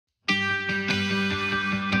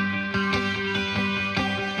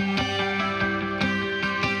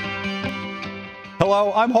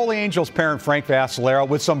Hello, I'm Holy Angels parent Frank Vassalero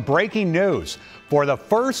with some breaking news. For the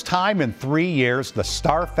first time in 3 years, the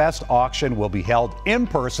Starfest auction will be held in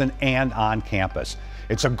person and on campus.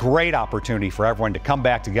 It's a great opportunity for everyone to come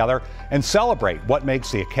back together and celebrate what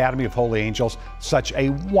makes the Academy of Holy Angels such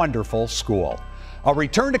a wonderful school. A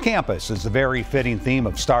return to campus is the very fitting theme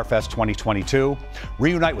of Starfest 2022.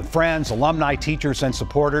 Reunite with friends, alumni, teachers, and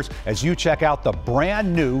supporters as you check out the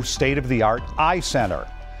brand new state-of-the-art iCenter.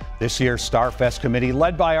 This year's Starfest committee,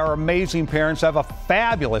 led by our amazing parents, have a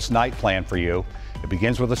fabulous night planned for you. It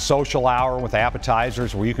begins with a social hour with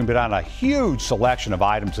appetizers where you can bid on a huge selection of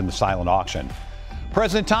items in the silent auction.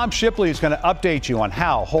 President Tom Shipley is going to update you on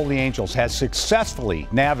how Holy Angels has successfully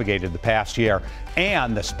navigated the past year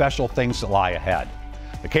and the special things that lie ahead.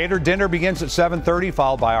 The catered dinner begins at 7:30,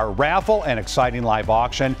 followed by our raffle and exciting live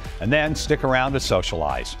auction, and then stick around to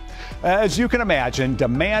socialize. As you can imagine,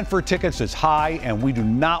 demand for tickets is high, and we do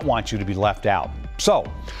not want you to be left out. So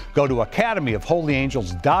go to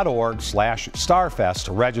academyofholyangels.org/starfest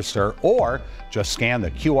to register, or just scan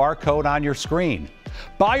the QR code on your screen.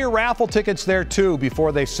 Buy your raffle tickets there too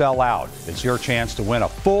before they sell out. It's your chance to win a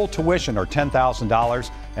full tuition or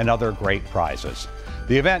 $10,000 and other great prizes.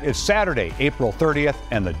 The event is Saturday, April 30th,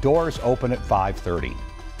 and the doors open at 5:30.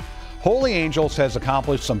 Holy Angels has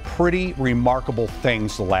accomplished some pretty remarkable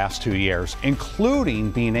things the last 2 years, including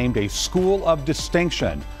being named a School of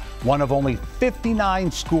Distinction, one of only 59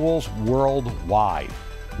 schools worldwide.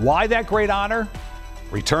 Why that great honor?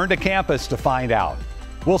 Return to campus to find out.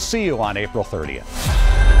 We'll see you on April 30th.